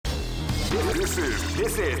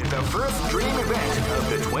This is the first dream event of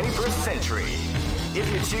the 21st century. If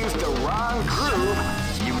you choose the wrong groove,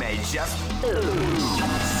 you may just lose.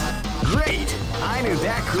 Great! I knew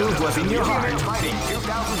that groove was in your heart. Fighting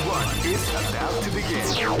 2001 is about to begin.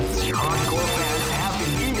 Hardcore fans have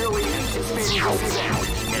been eagerly anticipating this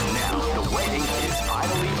event, and now the waiting is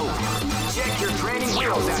finally over. Check your training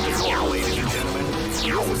wheels at the door, ladies and gentlemen. This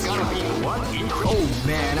is gonna be one incredible. Oh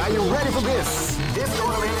man, are you ready for this? This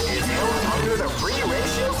tournament is held under the free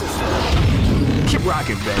ratio system. Keep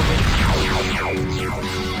rocking, baby.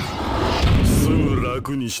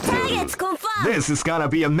 Targets confirmed. This is gonna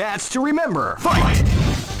be a match to remember. Fight!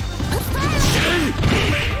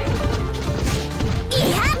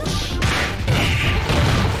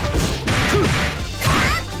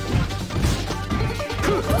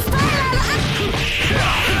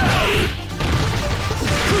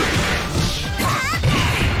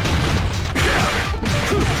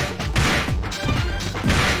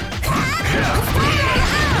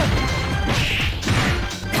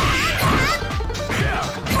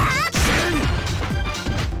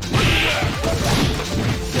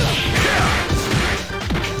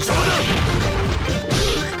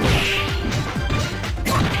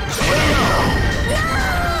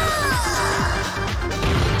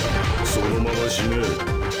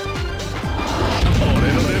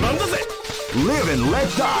 Live and let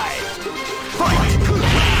die! Fight!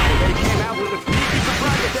 They came out with a sneaky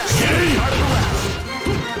surprise attack at the start of the round.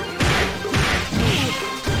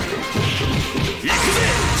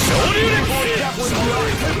 That was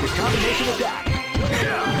the combination attack.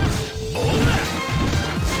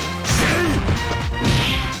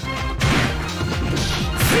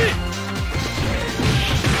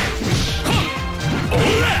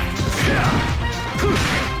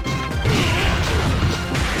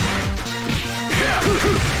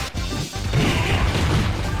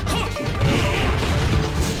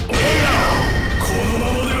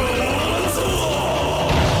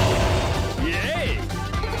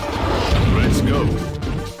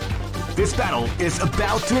 This battle is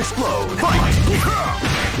about to explode. Fight!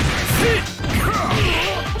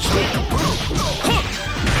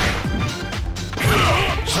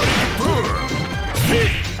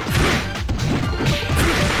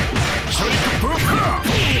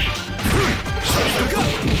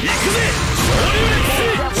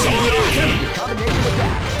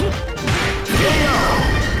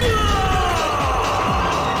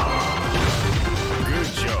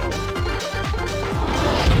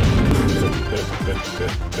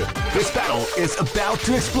 This battle is about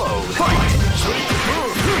to explode. Fight!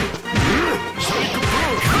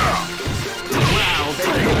 Wow, they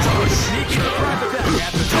take a sneaky surprise attack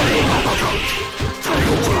at the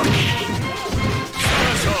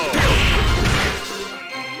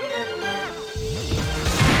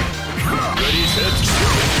Ready, set,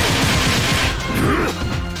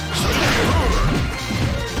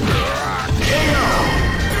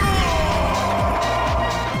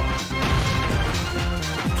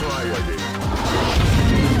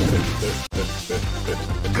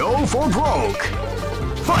 Go for broke!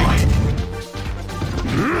 Fight!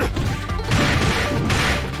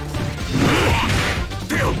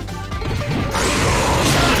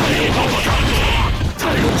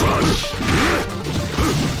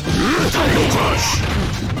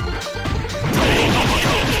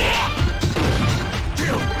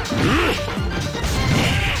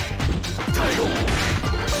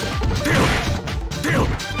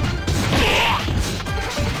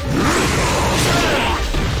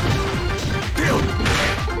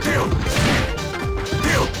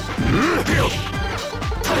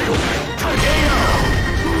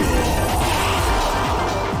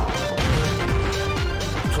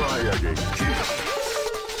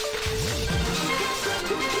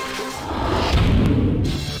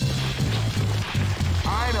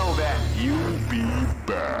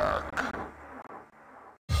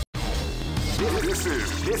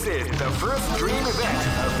 This is the first dream event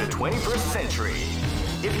of the 21st century.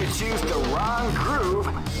 If you choose the wrong groove,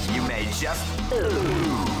 you may just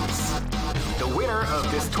lose. The winner of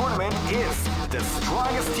this tournament is the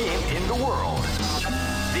strongest team in the world.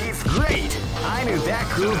 These great! I knew that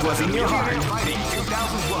groove was in your heart. Fighting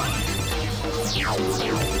 2001.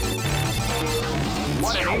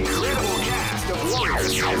 What an incredible cast of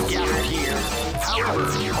warriors has gathered here. However,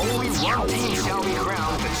 only one team shall be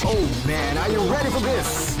crowned the champion. Oh man, are you ready for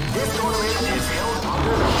this? This tournament is held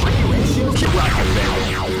under the free ratio. Keep rocking,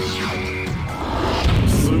 baby.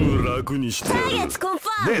 Targets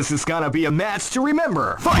confirmed. This is gonna be a match to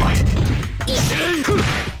remember. Fight!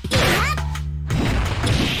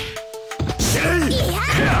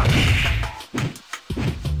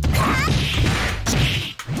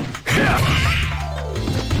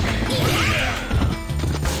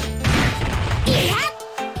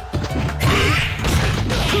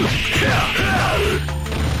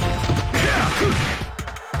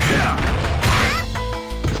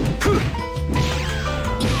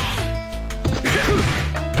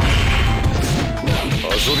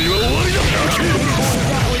 遊びは終わりだ。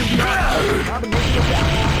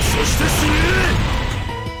そして死ね。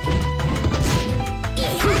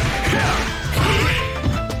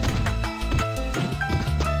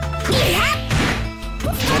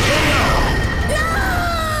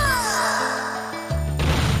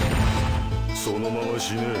そのまま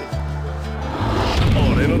死ね。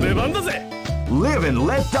俺の出番だぜ。 Live and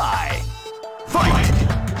let die. Fight!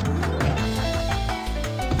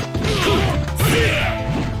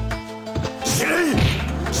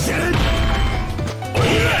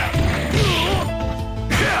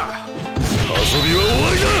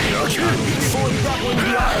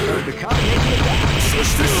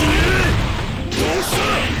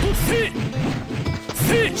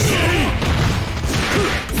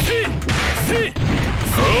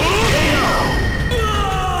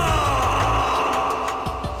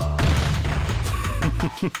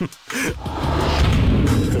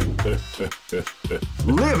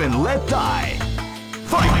 Live and let die.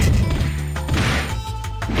 Fight!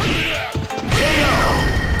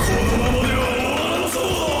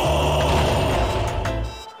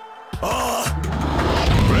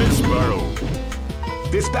 Let's battle.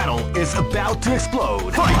 This battle is about to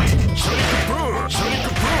explode. Fight!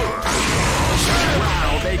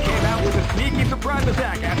 Wow, they came out with a sneaky surprise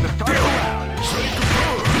attack at the start of the round.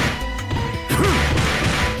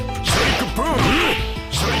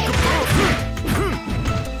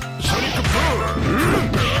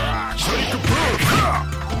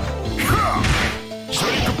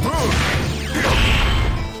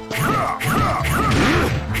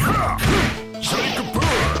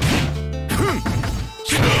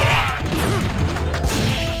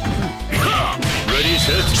 Ready,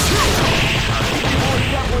 set.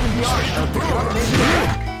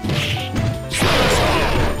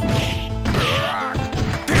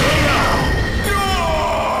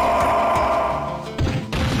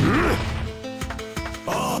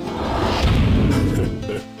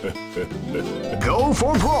 Go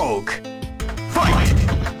for broke. Fight!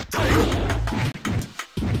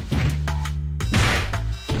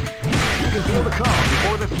 You can feel the calm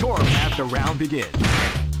before the storm as the round begins.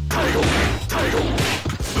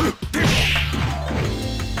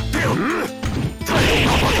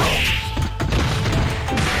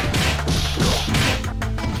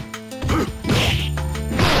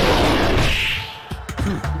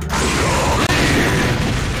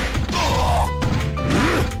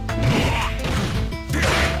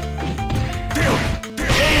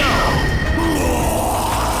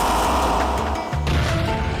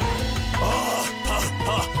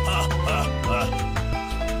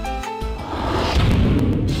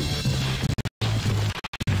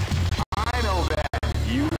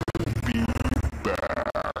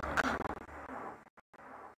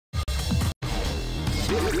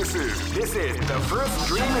 This is the first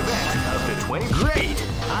dream event of the 20. Great!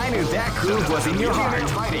 I knew that groove was in your heart.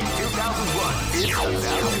 Fighting 2001 is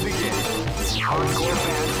about to begin. Hardcore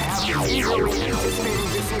fans have been eagerly anticipating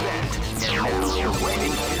this event, and now the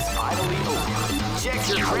waiting is finally over. Check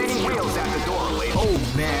your training wheels at the door, ladies. Oh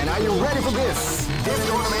man, are you ready for this? This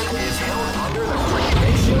tournament is held under the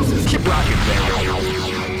regulations. Keep rocking,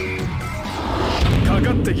 baby. か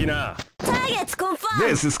かってきな。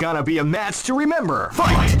 This is gonna be a match to remember.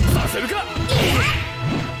 Fight! させるか。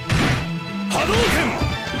波動拳。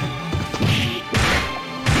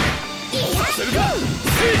させるか。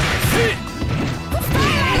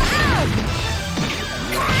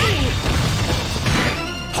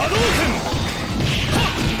波動拳。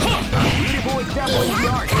Beautiful example in the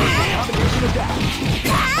art of combination attack.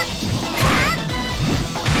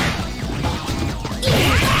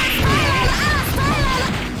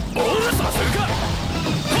 させるか。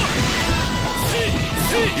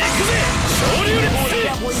行くぜ。昇竜拳。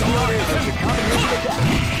昇竜拳。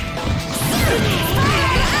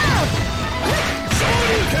昇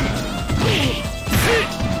竜拳。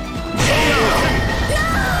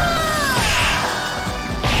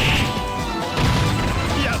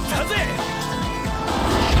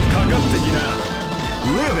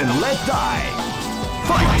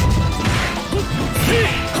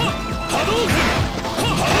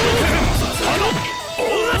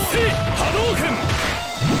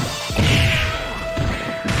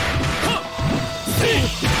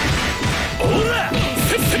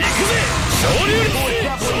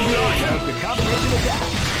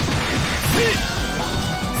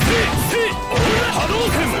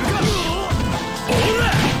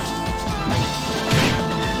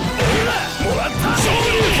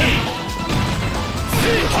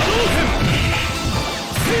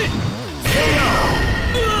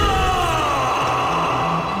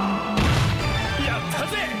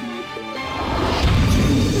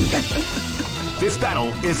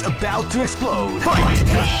battle is about to explode. Fight!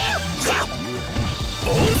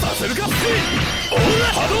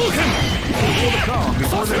 Feel the calm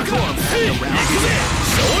before the storm as the round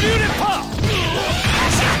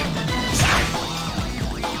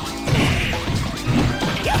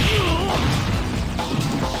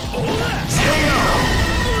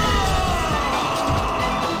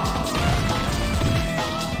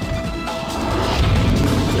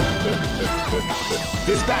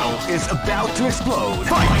This battle is about to explode.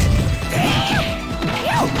 Fight!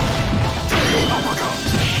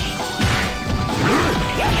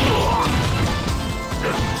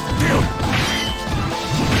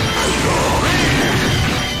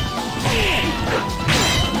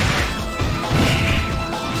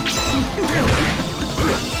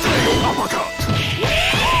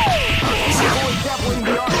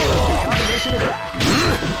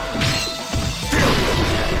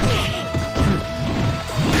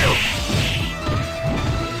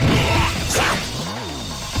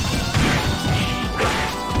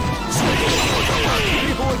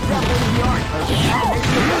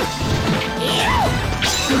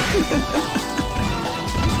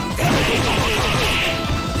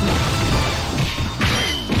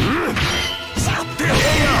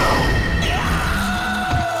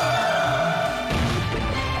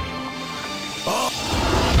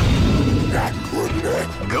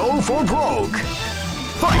 Go for broke.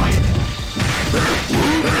 Fight!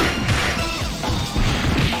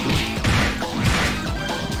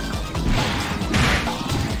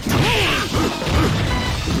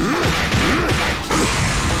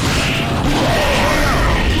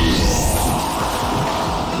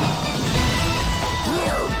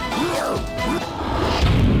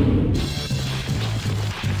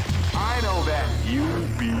 I know that you'll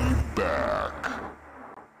be back.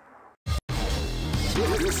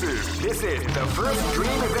 This is the first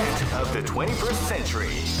dream event of the 21st century.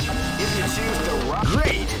 If you choose the right...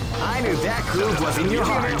 Great! I knew that groove was in your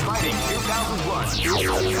heart. Fighting 2001 is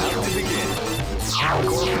about to begin.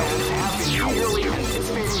 Hardcore fans have been eagerly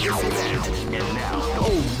anticipating this event. And now...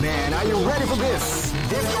 Oh man, are you ready for this?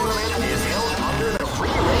 This tournament is held under the free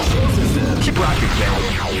ratio system. Keep rocking, man.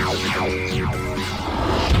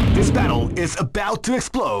 This battle is about to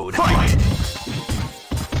explode. Fight!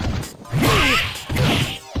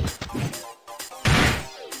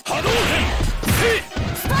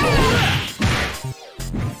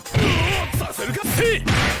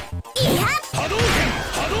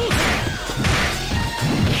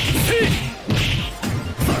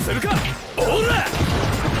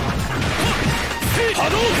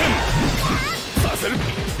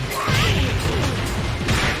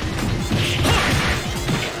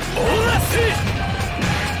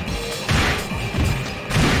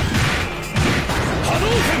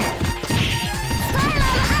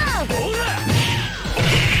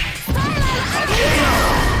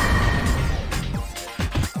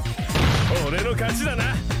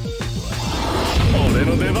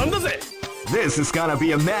 This is gonna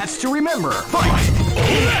be a match to remember. Fight!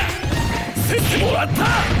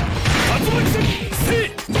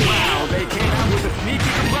 Wow, they came out with a sneaky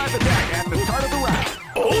surprise attack at the start of the round.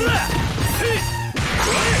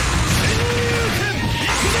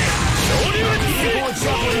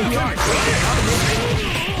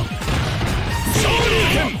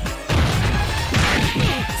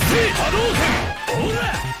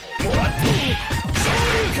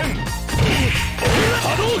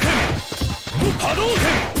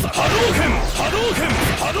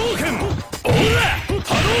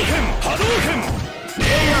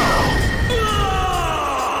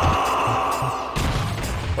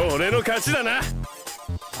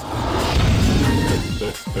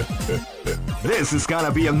 This is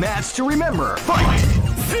gonna be a match to remember. Fight!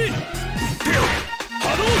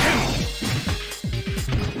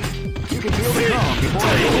 You can feel the calm before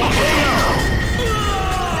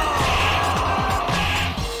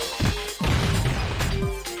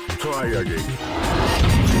Try again.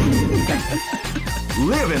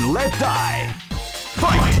 Live and let die.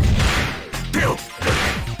 Fight!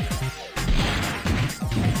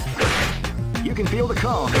 You can feel the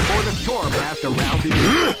calm before the storm as the round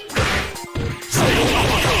begins.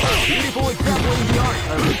 Beautiful example in the art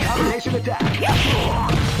of the combination attack.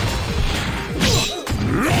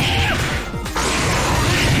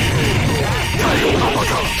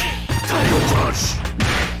 Title Crush!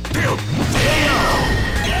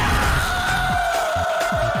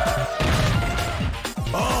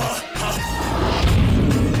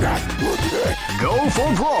 Go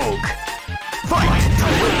for broke. Fight!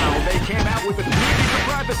 Wow, they came out with a sneaky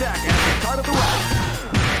surprise attack at the start of the round.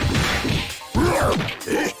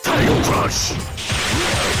 Title Crush!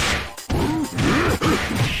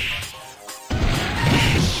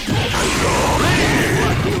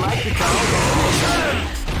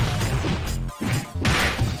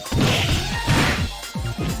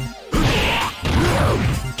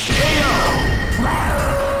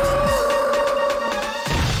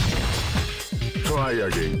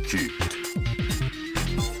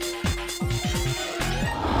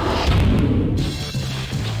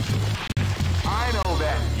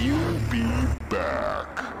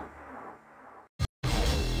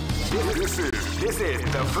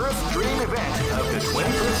 first dream event of the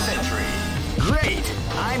 21st century. Great!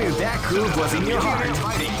 I knew that groove was in your heart.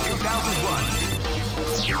 Fighting 2001.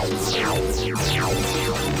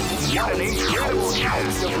 What an incredible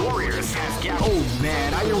cast of warriors has gathered. Oh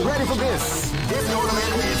man, are you ready for this? This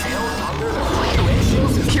tournament is held under the free ratio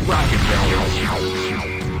system. Keep rocking, baby.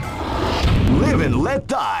 Live and let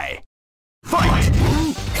die. Fight!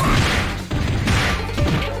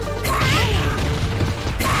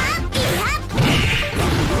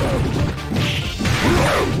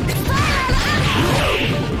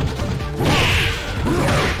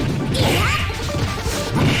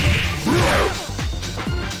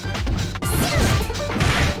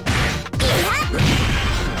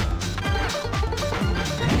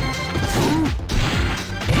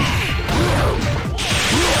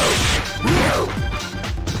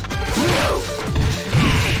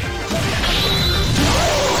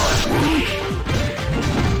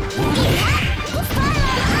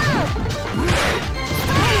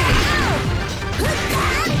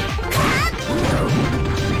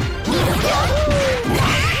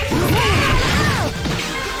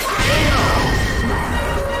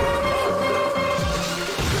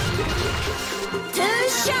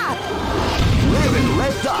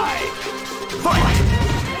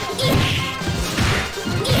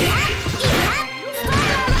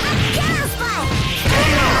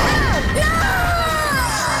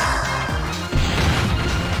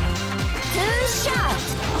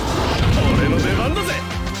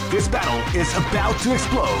 This battle is about to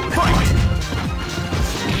explode. Fight!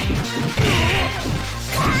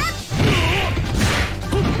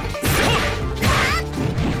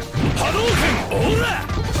 Hadouken! Ora!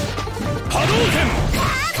 Hadouken!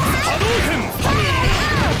 Hadouken!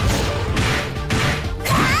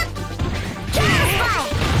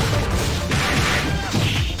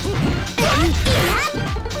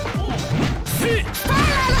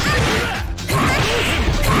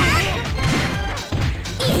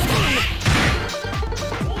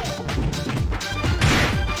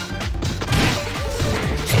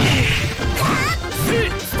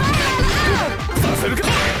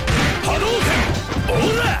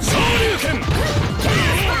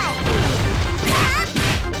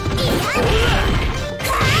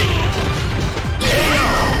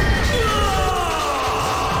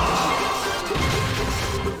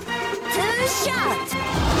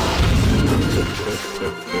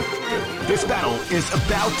 This battle is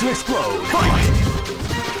about to explode. Fight!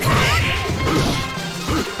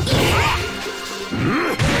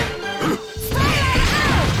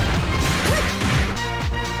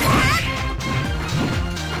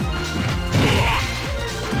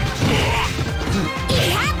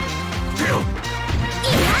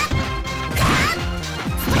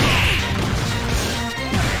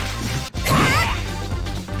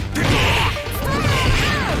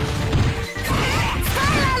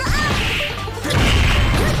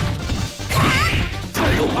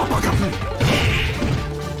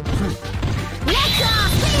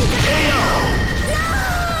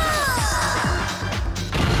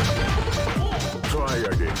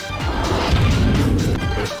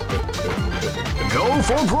 Go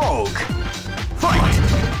for broke! Fight!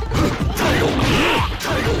 Title!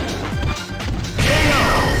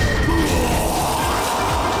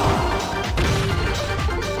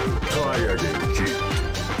 Try again, kid.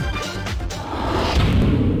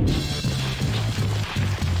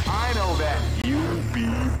 I know that you'll be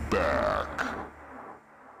back.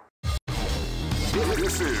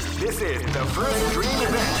 This is the first dream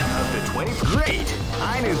event of the 20th. Great!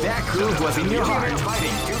 I knew that groove was in your heart.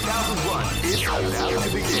 Fighting 2001 is about to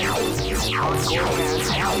begin. Our score fans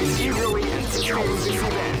have been eagerly anticipating this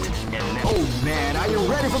event. Oh man, are you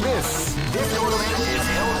ready for this? This tournament is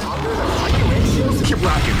held under the free ratio. Keep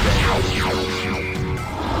rocking, baby.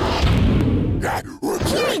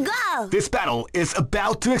 Here we go! This battle is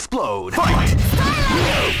about to explode. Fight!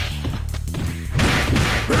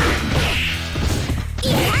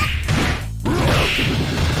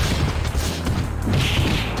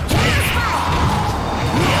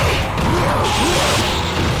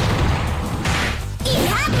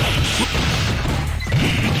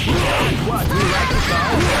 What, you like to go?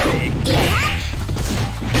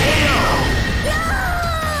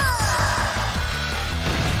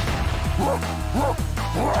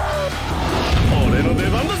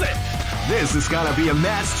 This is gonna be a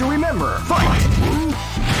match to remember. Fight!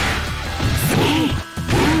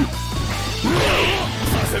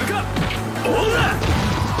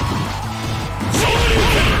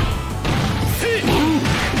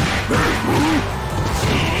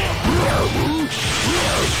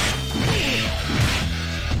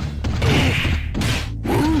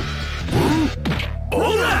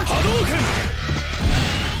 Ora!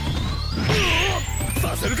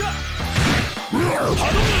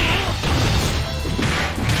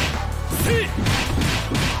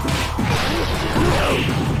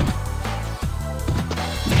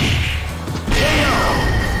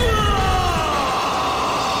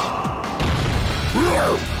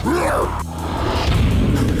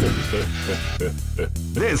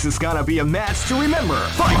 This is gonna be a match to remember.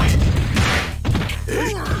 Fight!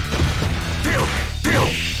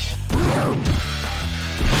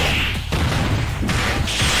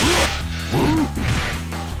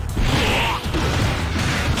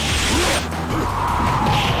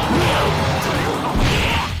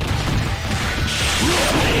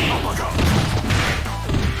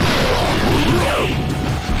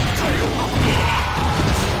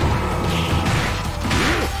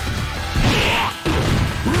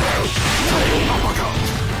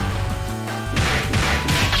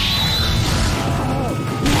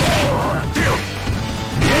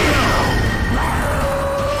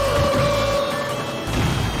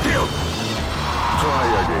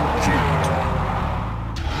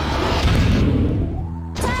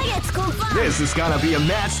 This is gonna be a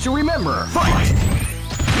match to remember. Fight!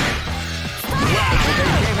 Wow,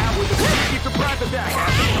 they came out with a sneaky surprise attack at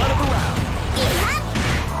the start of the round.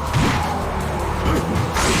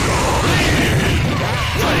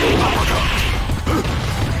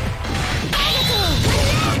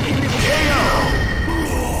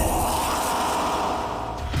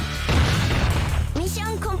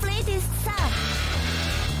 Mission completed, sir.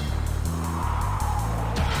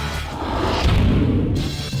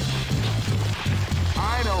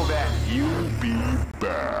 I know that you'll be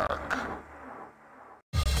back.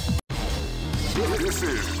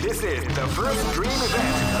 This is the first dream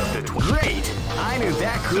event of the Great! I knew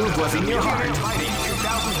that groove was in your heart. Fighting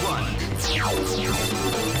 2001.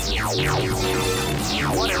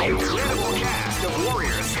 What an incredible cast of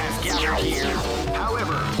warriors has gathered here.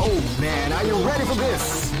 However, oh man, are you ready for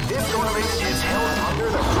this? This tournament is held under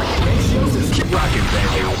the free ratio system. Keep rocking,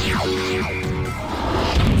 baby.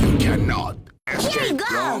 You cannot escape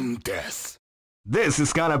from death. This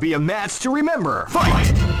is gonna be a match to remember.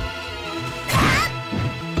 Fight!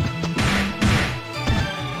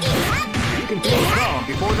 You can feel calm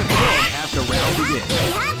before the thrill after round begins.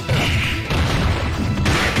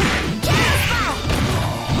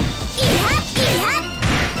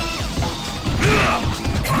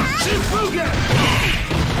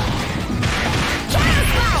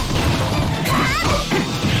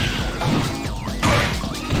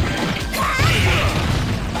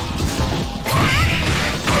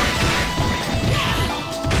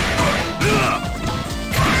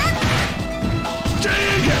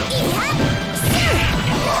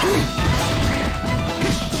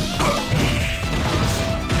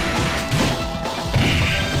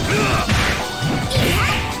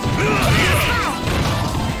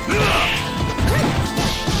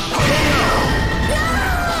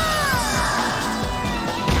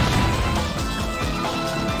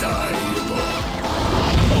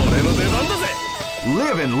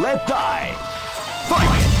 Live and let die.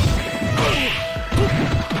 Fight!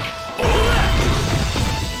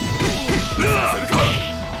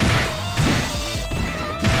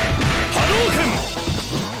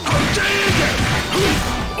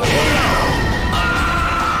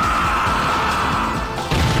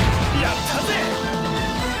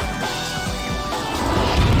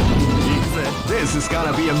 This is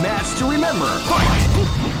gonna be a match to remember. Fight!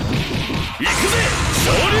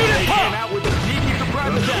 Came out with a sneaky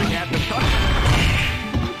surprise attack at the start.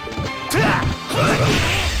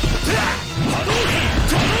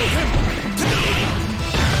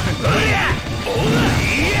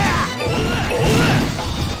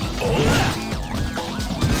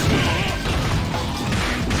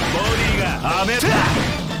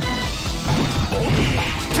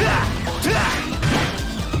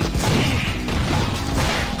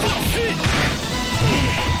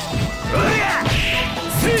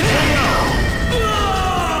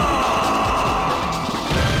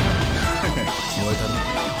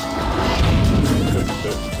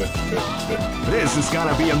 This is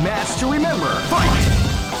gonna be a match to remember. Fight!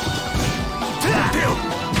 Came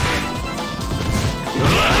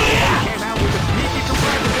out with a sneaky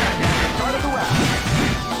surprise attack at the start of the round.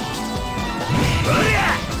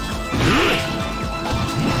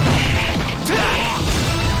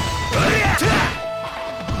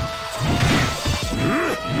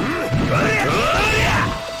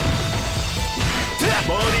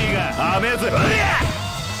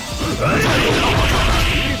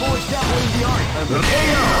 Boys dabbling the art of the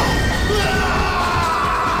KO.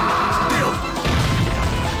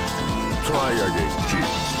 Try again, Chief.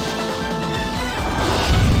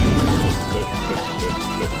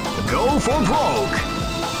 Go for broke.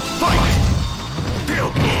 Fight.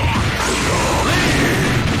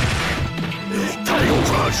 Title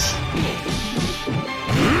Crush.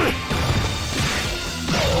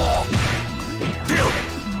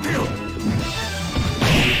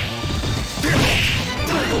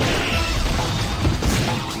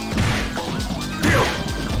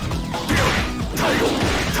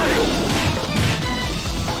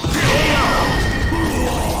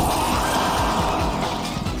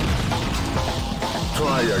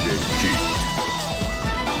 Try again, Keith.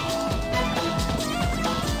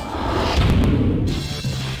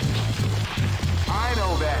 I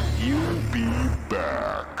know that. You'll be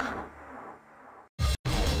back.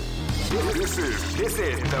 This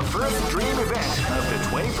is the first dream event of the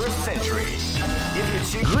 21st century. If you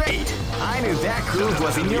choose, great! I knew that groove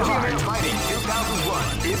was in your heart. Fighting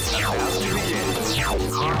 2001 is about to begin.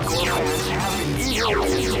 Hardcore fans have been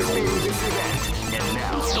eagerly anticipating this event, and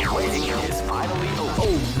now the waiting is finally over.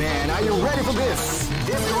 Oh man, are you ready for this?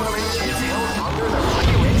 This tournament is held under the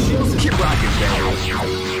free ratio system. Keep rocking, baby.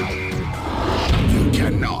 You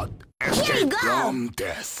cannot Here escape you go. from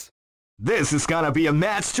death. This is gonna be a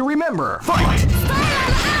match to remember. Fight!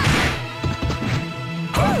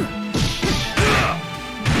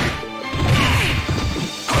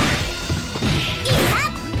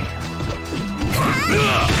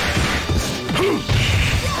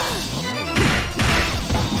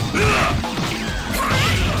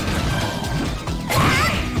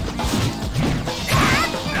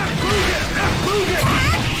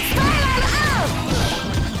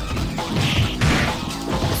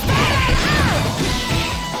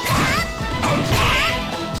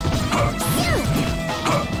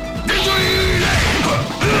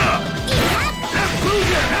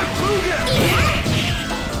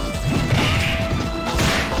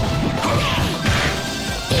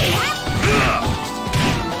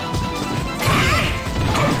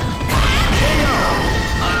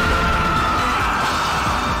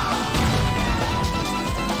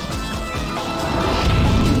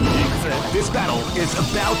 This battle is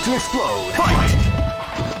about to explode. Fight!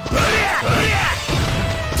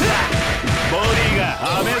 Body が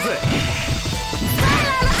破滅。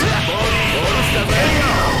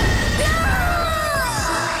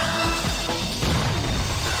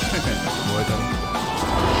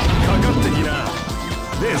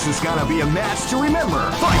This is gonna be a match to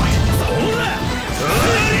remember. Fight!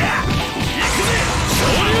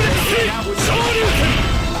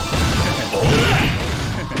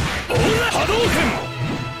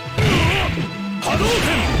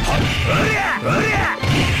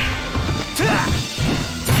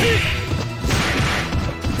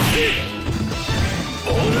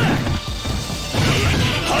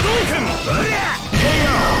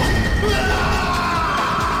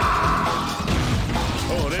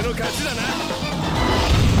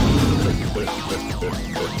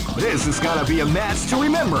 This is gonna be a match to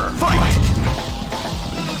remember. Fight!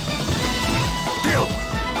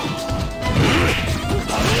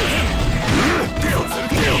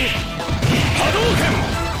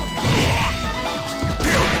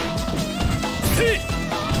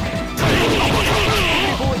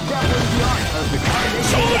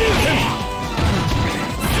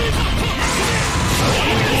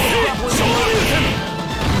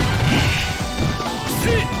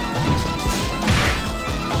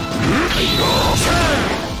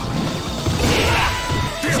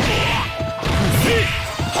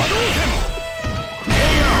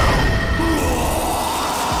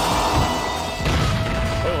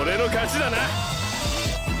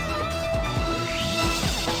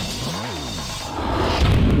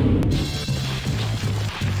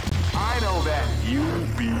 I know that. You'll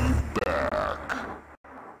be back.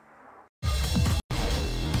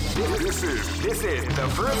 This is the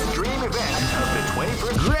first dream event of the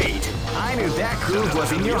 21st. Great! I knew that groove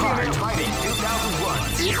was in your heart. Fighting 2001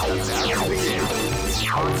 is about to begin.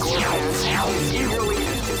 Hardcore fans have been eagerly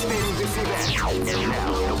anticipating this event, and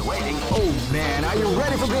now the waiting. Oh man, are you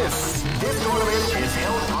ready for this? This tournament is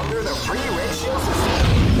held under the free ratio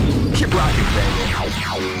system. Keep rocking, baby.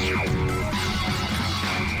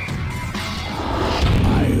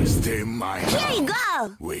 I'll stay my Here you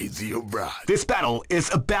go. with your bride. This battle is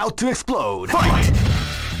about to explode. Fight!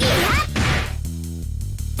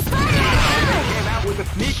 Came out with a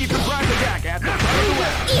sneaky surprise attack at the front of the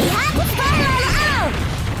web.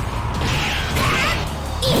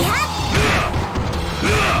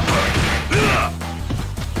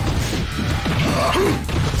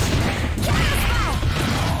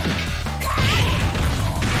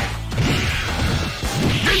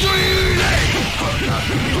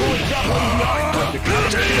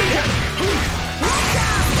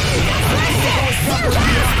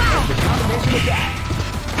 with that.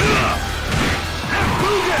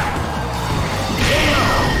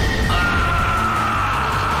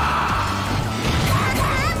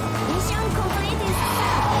 Mission completed.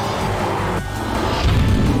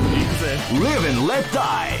 Live and let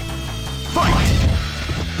die. Fight!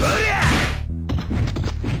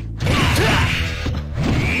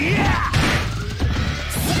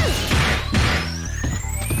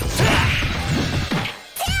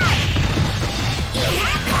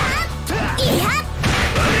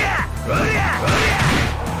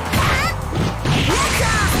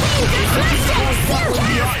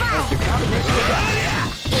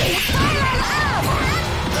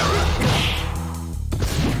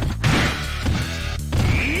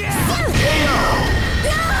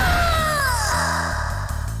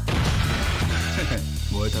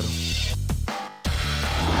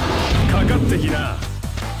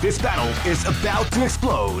 This battle is about to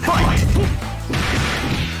explode. Fight!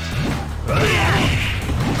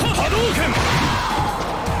 Hadouken!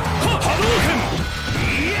 Hadouken!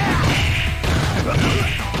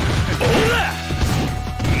 Ora!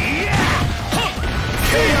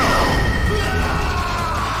 KO!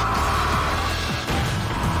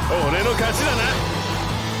 俺の勝ちだな。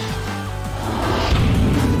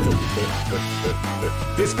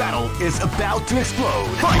This battle is about to explode.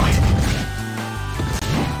 Fight!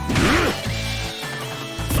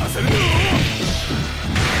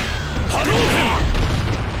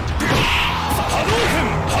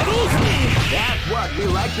 That's what we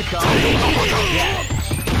like to call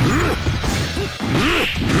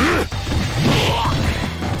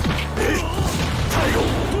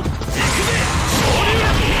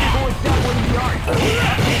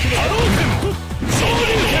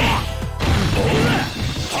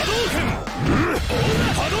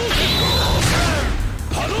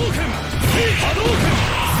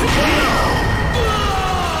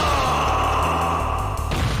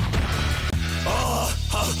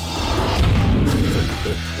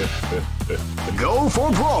Go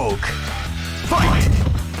for broke! Fight!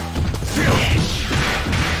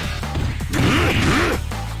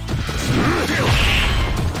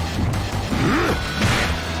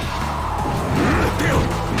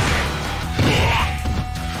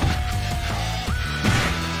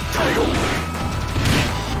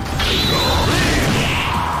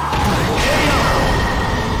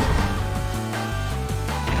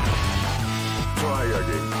 Try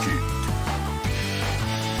again, kid.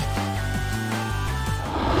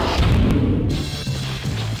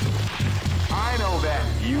 I know that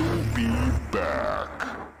you'll be back.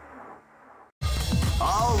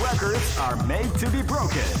 All records are made to be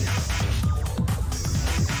broken.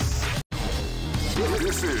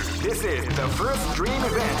 This is the first dream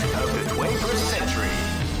event of the 21st century.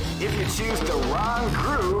 If you choose the wrong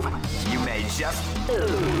groove, you may just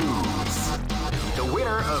lose. The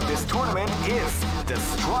winner of this tournament is the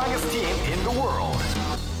strongest team in the world.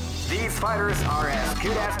 These fighters are as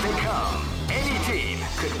good as they come. Any team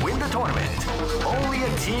could win the tournament. Only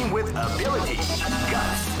a team with ability,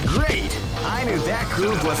 guts. Great! I knew that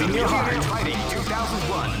groove was in your heart. Fighting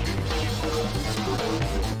 2001.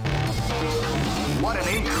 What an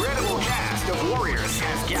incredible cast of warriors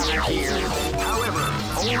has gathered here. However,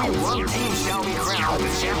 only one team shall be crowned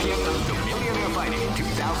the champion of the Millionaire Fighting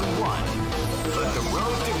 2001. But the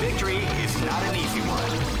road to victory is not an easy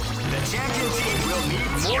one. The champion team will need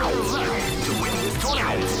more than luck to win this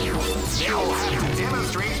tournament. They will have to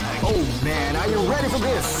demonstrate Oh man, are you ready for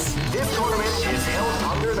this? This tournament is held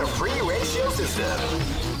under the free ratio system.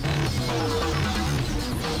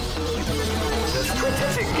 The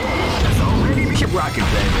strategic game has already been... Keep rocking,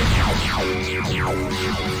 baby.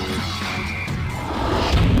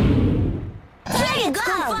 Here you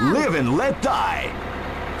go! Live and let die.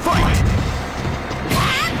 Fight!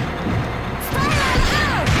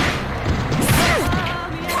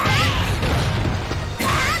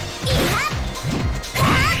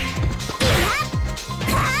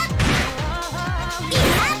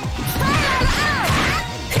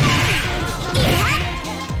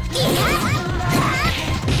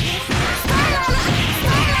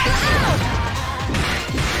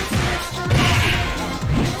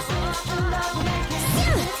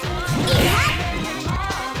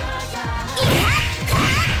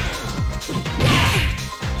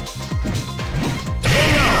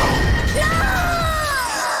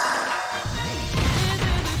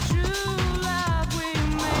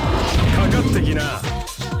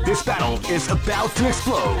 This battle is about to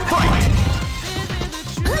explode. Fight!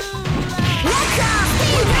 Let's go!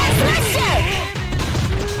 Let's go!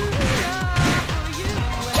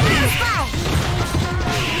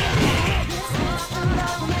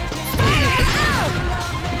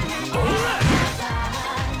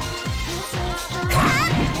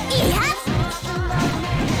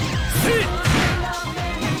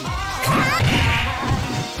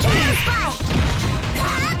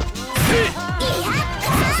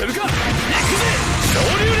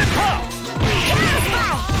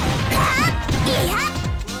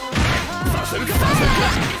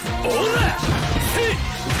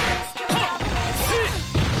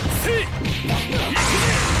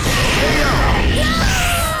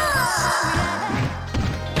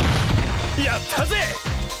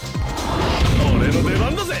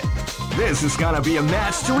 This is gonna be a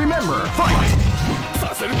match to remember. Fight!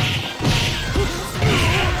 させる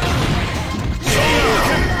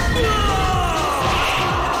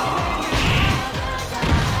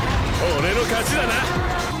俺の勝ちだな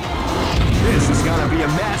This is gonna be a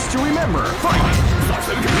match to remember. Fight! さ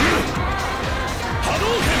せるか波動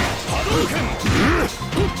拳波動拳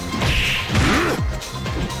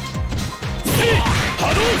波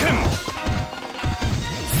動拳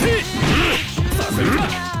させるか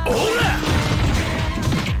オーラ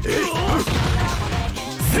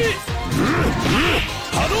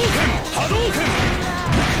波動拳波動拳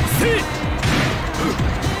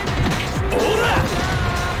オーラ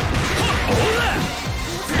オーラ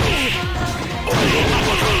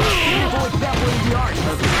People exampling the art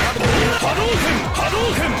of the 波動拳波動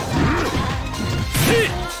拳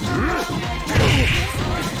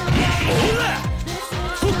オーラ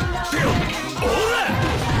オーラ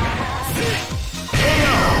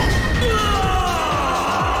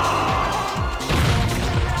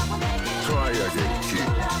Try again, kid.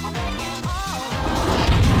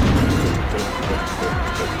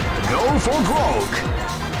 Go for broke.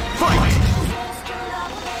 Fight!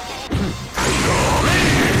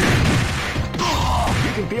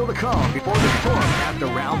 You can feel the calm before the storm as the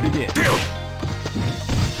round begins.